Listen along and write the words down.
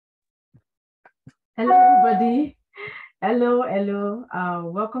Hello, everybody. Hello.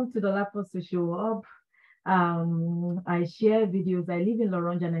 Welcome to the Lapo Social Hub. I share videos. I live in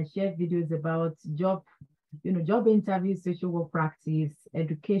Lorange and I share videos about job interviews, social work practice,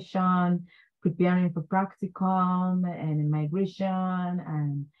 education, preparing for practicum and migration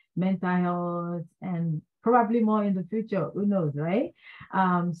and mental health and probably more in the future. Who knows, right?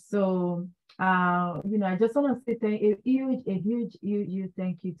 I just want to say huge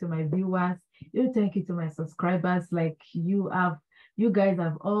thank you to my viewers. Huge thank you to my subscribers. Like you guys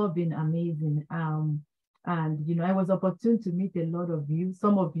have all been amazing. And I was opportune to meet a lot of you,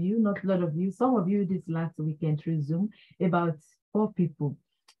 some of you, not a lot of you, some of you this last weekend through Zoom, about 4 people.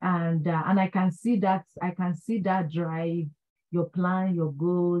 And I can see that drive, your plan, your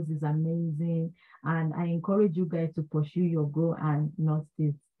goals is amazing. And I encourage you guys to pursue your goal and not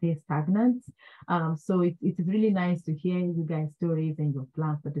stay stagnant. So it is really nice to hear you guys' stories and your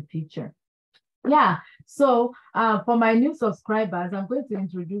plan for the future. Yeah, so for my new subscribers, I'm going to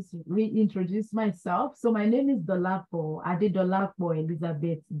reintroduce myself. So my name is Dolapo Adedolapo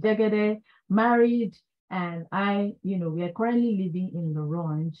Elizabeth Jegede, married, and we are currently living in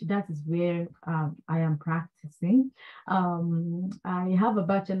Lorange. That is where I am practicing. I have a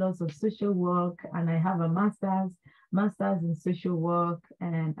bachelor's of social work and I have a master's in social work,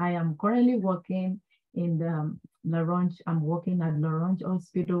 and I am currently working in the Lorange. I'm working at Lorange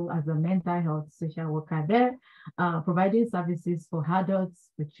Hospital as a mental health social worker there, providing services for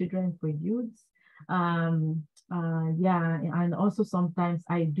adults, for children, for youths. And also sometimes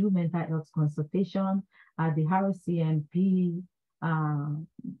I do mental health consultation at the RCMP and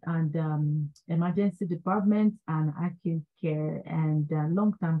emergency department and acute care and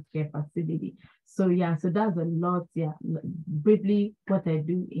long-term care facility. So that's a lot. Yeah, briefly what I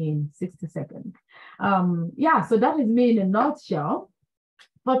do in 60 seconds. So that is me in a nutshell.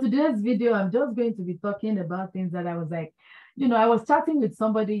 For today's video, I'm just going to be talking about things that I was like, I was chatting with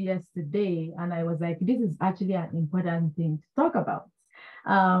somebody yesterday and I was like, this is actually an important thing to talk about.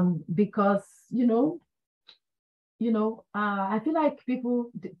 Because I feel like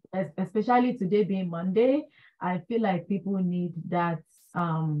people, especially today being Monday, I feel like people need that,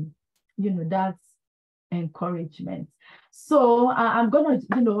 that encouragement. So I'm gonna,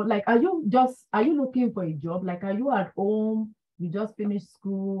 like, are you looking for a job? Like, are you at home? You just finished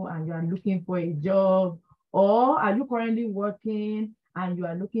school and you are looking for a job, or are you currently working and you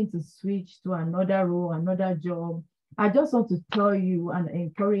are looking to switch to another role, another job? I just want to tell you and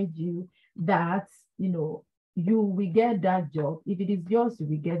encourage you that, you will get that job. If it is yours, you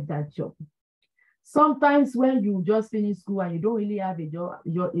will get that job. Sometimes when you just finish school and you don't really have a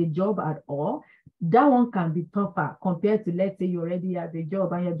job at all, that one can be tougher compared to, let's say, you already have a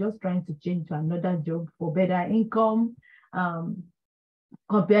job and you're just trying to change to another job for better income. So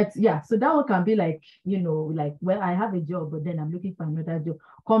that one can be like, well, I have a job, but then I'm looking for another job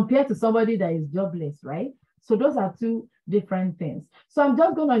compared to somebody that is jobless, right? So those are two different things. So I'm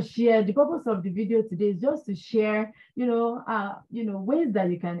just going to share, the purpose of the video today is just to share, ways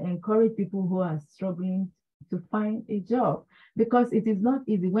that you can encourage people who are struggling to find a job, because it is not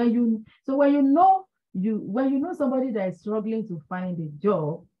easy when you know somebody that is struggling to find a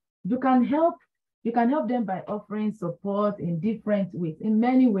job. You can help them by offering support in different ways, in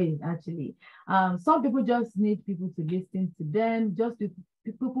many ways, actually. Some people just need people to listen to them.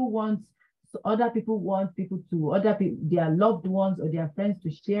 Other people want their loved ones or their friends to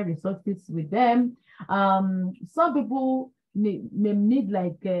share resources with them. Some people may need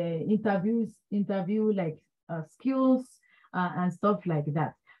like interview like skills and stuff like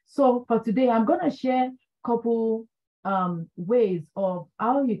that. So for today, I'm going to share a couple ways of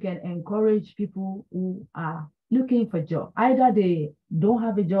how you can encourage people who are looking for a job. Either they don't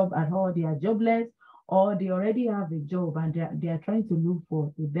have a job at all, they are jobless, or they already have a job and they are trying to look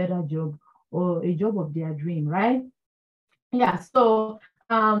for a better job or a job of their dream, right? Yeah, so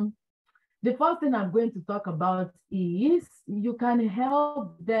the first thing I'm going to talk about is you can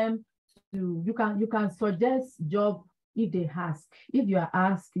help them you can suggest job. If they ask, if you are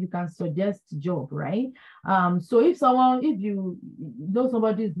asked, you can suggest job, right? So if you know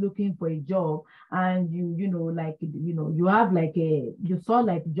somebody is looking for a job and you have like you saw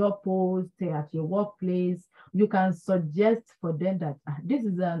like job post at your workplace, you can suggest for them that this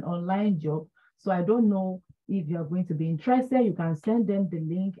is an online job, so I don't know if you're going to be interested. You can send them the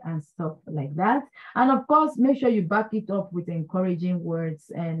link and stuff like that. And of course, make sure you back it up with encouraging words.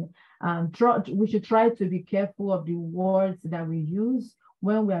 And we should try to be careful of the words that we use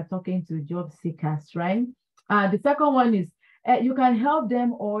when we are talking to job seekers, right? The second one is you can help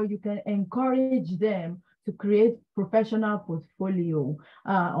them or you can encourage them to create professional portfolio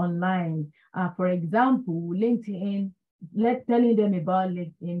online. For example, LinkedIn, telling them about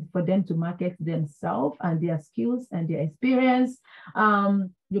LinkedIn for them to market themselves and their skills and their experience.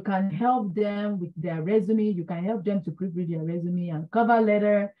 You can help them with their resume. You can help them to proofread their resume and cover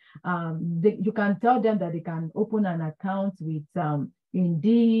letter. You can tell them that they can open an account with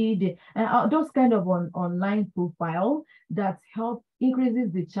Indeed, and those kind of online profile that help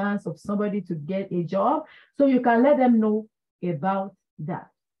increases the chance of somebody to get a job. So you can let them know about that.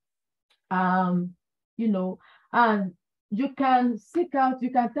 You know, and you can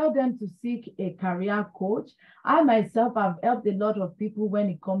tell them to seek a career coach. I myself have helped a lot of people when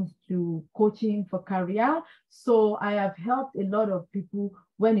it comes to coaching for career. So I have helped a lot of people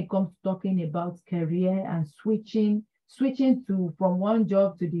when it comes to talking about career and switching to from one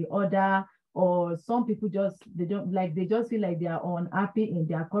job to the other, or some people they just feel like they are unhappy in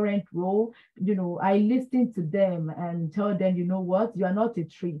their current role. You know, I listen to them and tell them, you know what, you are not a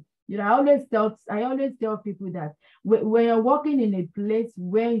tree. You know, I always tell people that when you're working in a place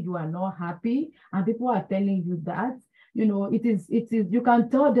where you are not happy and people are telling you that, you know, it is you can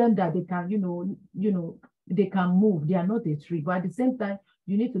tell them that they can, you know, they can move. They are not a tree, but at the same time,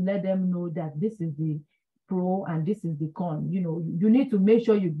 you need to let them know that this is the pro and this is the con. You know, you need to make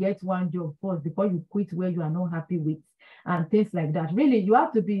sure you get one job first before you quit where you are not happy with and things like that. Really, you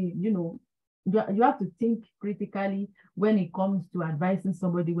have to be, you know, you have to think critically when it comes to advising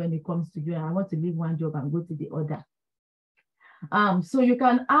somebody, when it comes to you, I want to leave one job and go to the other. So you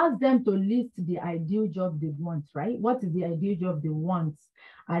can ask them to list the ideal job they want, right? What is the ideal job they want?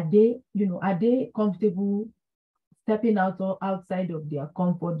 Are they comfortable stepping outside of their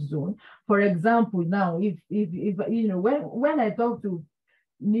comfort zone? For example, now, if you know, when I talk to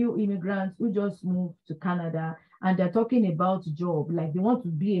new immigrants who just moved to Canada and they're talking about job, like they want to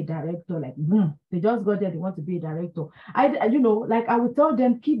be a director, like they just got there, they want to be a director. I would tell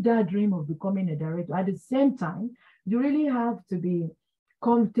them, keep that dream of becoming a director. At the same time, you really have to be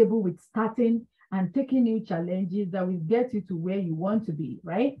comfortable with starting and taking new challenges that will get you to where you want to be,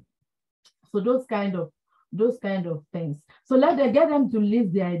 right? So those kind of things. So get them to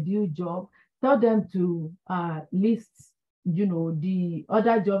list the ideal job. Tell them to list, you know, the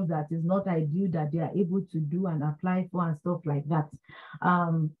other jobs that is not ideal that they are able to do and apply for and stuff like that.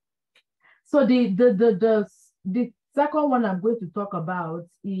 So the second one I'm going to talk about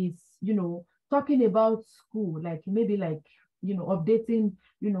is, you know, talking about school, like maybe like, you know, updating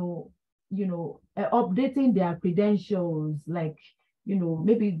their credentials, like, you know,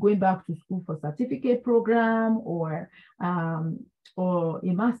 maybe going back to school for certificate program or a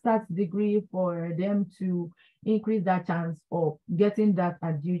master's degree for them to increase that chance of getting that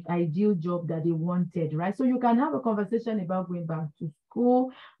ideal job that they wanted, right? So you can have a conversation about going back to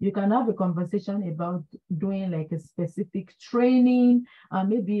school. You can have a conversation about doing like a specific training,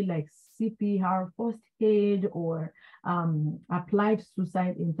 maybe like CPR, first aid, or applied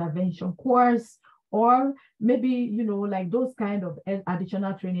suicide intervention course, or maybe, you know, like those kind of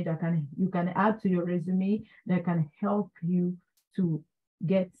additional training that you can add to your resume that can help you to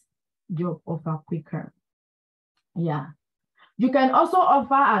get job offer quicker. Yeah. You can also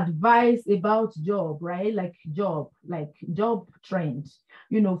offer advice about job, right? Like job trends.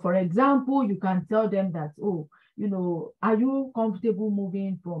 You know, for example, you can tell them that, oh, you know, are you comfortable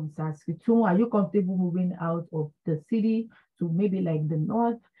moving from Saskatoon? Are you comfortable moving out of the city to maybe like the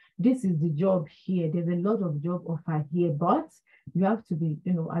north? This is the job here. There's a lot of job offer here, but you have to be,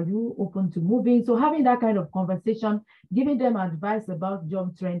 you know, are you open to moving? So having that kind of conversation, giving them advice about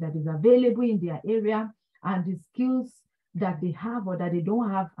job trend that is available in their area and the skills that they have or that they don't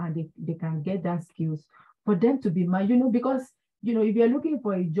have, and they can get that skills for them to be, you know, because, you know, if you're looking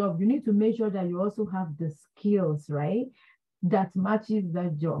for a job, you need to make sure that you also have the skills, right, that matches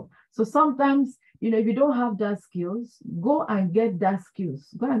that job. So sometimes, you know, if you don't have that skills, go and get that skills.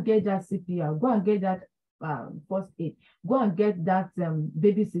 Go and get that CPR. Go and get that first aid. Go and get that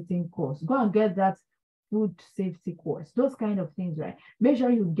babysitting course. Go and get that food safety course. Those kind of things, right? Make sure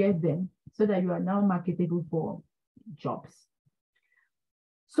you get them so that you are now marketable for jobs.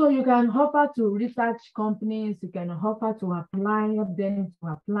 So you can offer to research companies. You can offer to apply them to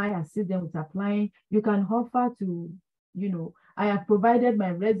apply, assist them with applying. You can offer to, you know, I have provided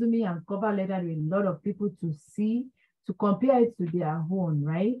my resume and cover letter to a lot of people to see, to compare it to their own,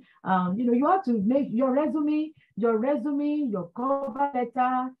 right? You know, you have to make your resume, your cover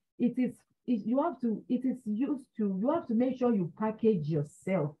letter. You have to make sure you package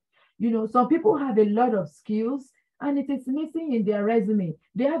yourself. You know, some people have a lot of skills and it is missing in their resume.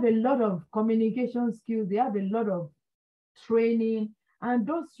 They have a lot of communication skills. They have a lot of training And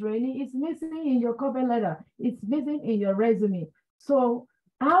those training is missing in your cover letter. It's missing in your resume. So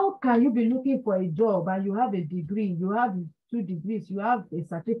how can you be looking for a job and you have a degree, you have 2 degrees, you have a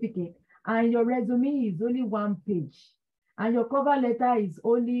certificate, and your resume is only 1 page, and your cover letter is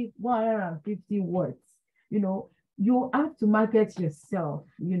only 150 words? You have to market yourself.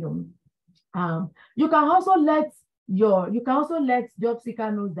 You can also let job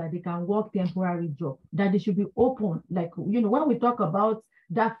seeker know that they can work temporary job, that they should be open. Like, when we talk about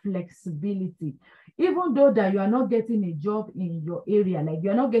that flexibility, even though that you are not getting a job in your area, like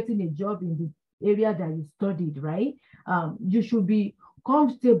you're not getting a job in the area that you studied, right? You should be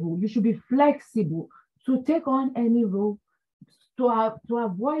comfortable, you should be flexible to take on any role to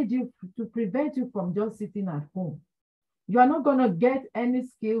avoid you, to prevent you from just sitting at home. You are not going to get any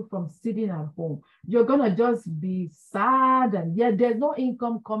skill from sitting at home. You're going to just be sad, and yet there's no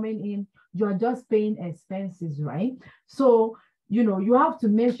income coming in. You're just paying expenses, right? So, you have to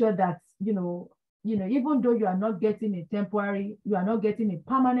make sure that, even though you are not getting you are not getting a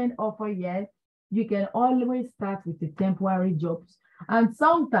permanent offer yet, you can always start with the temporary jobs. And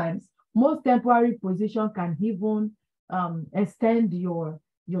sometimes most temporary positions can even extend your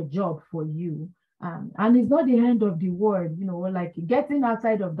job for you. And it's not the end of the world, like getting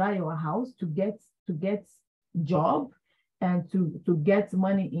outside of your house to get job and to get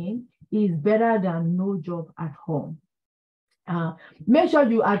money in is better than no job at home. Make sure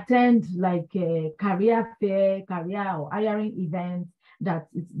you attend like a career fair, career or hiring events that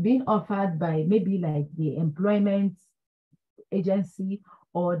it's being offered by maybe like the employment agency,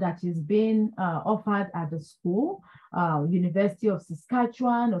 or that is being offered at the school, University of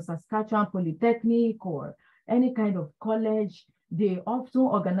Saskatchewan or Saskatchewan Polytechnic or any kind of college. They often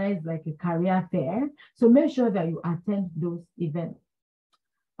organize like a career fair. So make sure that you attend those events.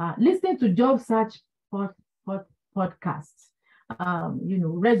 Listen to job search podcasts,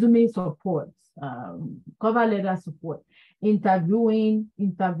 resume support, cover letter support, interviewing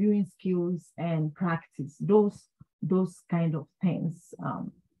skills and practice, those kind of things.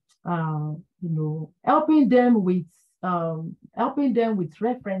 Helping them with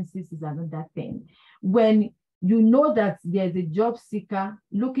references is another thing. When you know that there's a job seeker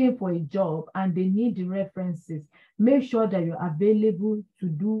looking for a job and they need the references, make sure that you're available to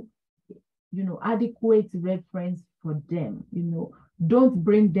do, adequate reference for them. Don't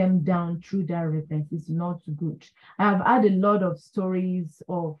bring them down through that reference. It's not good. I've had a lot of stories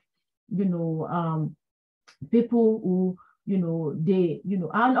of, people who,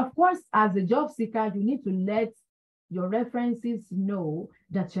 and of course, as a job seeker, you need to let your references know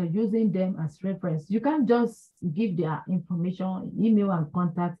that you're using them as reference. You can't just give their information, email and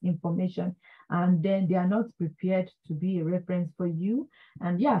contact information, and then they are not prepared to be a reference for you.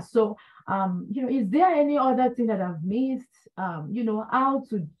 And yeah, so, is there any other thing that I've missed? How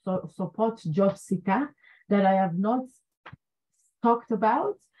to support job seeker that I have not talked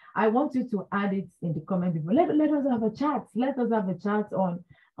about? I want you to add it in the comment below. Let us have a chat. Let us have a chat on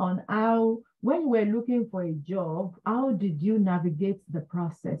how, when you were looking for a job, how did you navigate the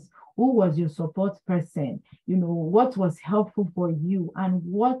process? Who was your support person? What was helpful for you and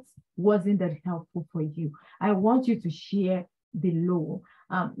what wasn't that helpful for you? I want you to share below.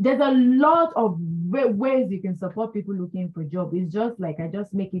 There's a lot of ways you can support people looking for a job. It's just like I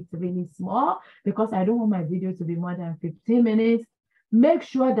just make it really small because I don't want my video to be more than 15 minutes. Make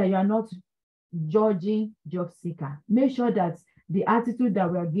sure that you are not judging job seeker. Make sure that the attitude that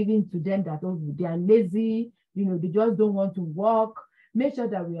we are giving to them, that they are lazy, they just don't want to work. Make sure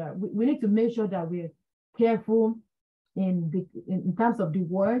that we need to make sure that we're careful in terms of the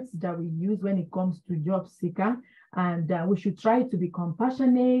words that we use when it comes to job seeker. And we should try to be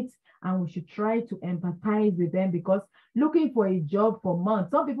compassionate, and we should try to empathize with them, because looking for a job for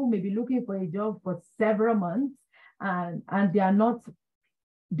months, some people may be looking for a job for several months, and they are not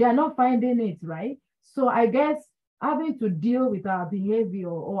finding it, right? So I guess having to deal with our behavior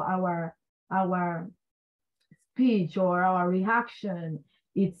or our speech or our reaction,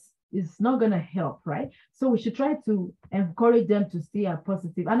 it's not going to help, right? So we should try to encourage them to stay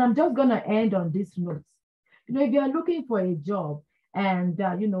positive. And I'm just going to end on this note. If you're looking for a job, and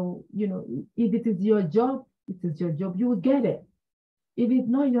if it is your job, it is your job, you will get it. If it's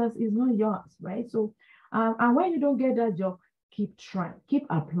not yours, it's not yours, right? So and when you don't get that job, keep trying, keep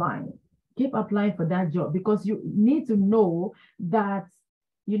applying for that job, because you need to know that,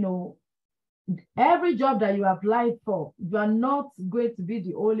 every job that you apply for, you are not going to be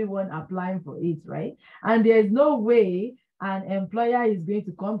the only one applying for it, right? And there's no way an employer is going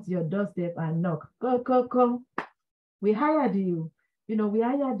to come to your doorstep and knock, come, we hired you, we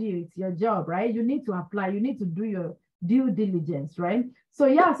hired you, it's your job, right? You need to apply, you need to do due diligence, right? So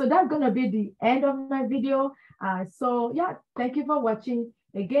yeah, so that's gonna be the end of my video. So yeah, thank you for watching.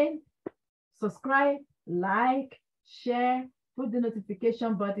 Again, subscribe, like, share, put the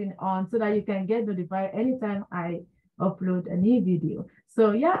notification button on so that you can get notified anytime I upload a new video.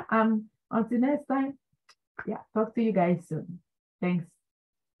 So yeah, until next time, yeah, talk to you guys soon. Thanks.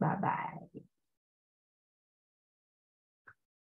 Bye-bye.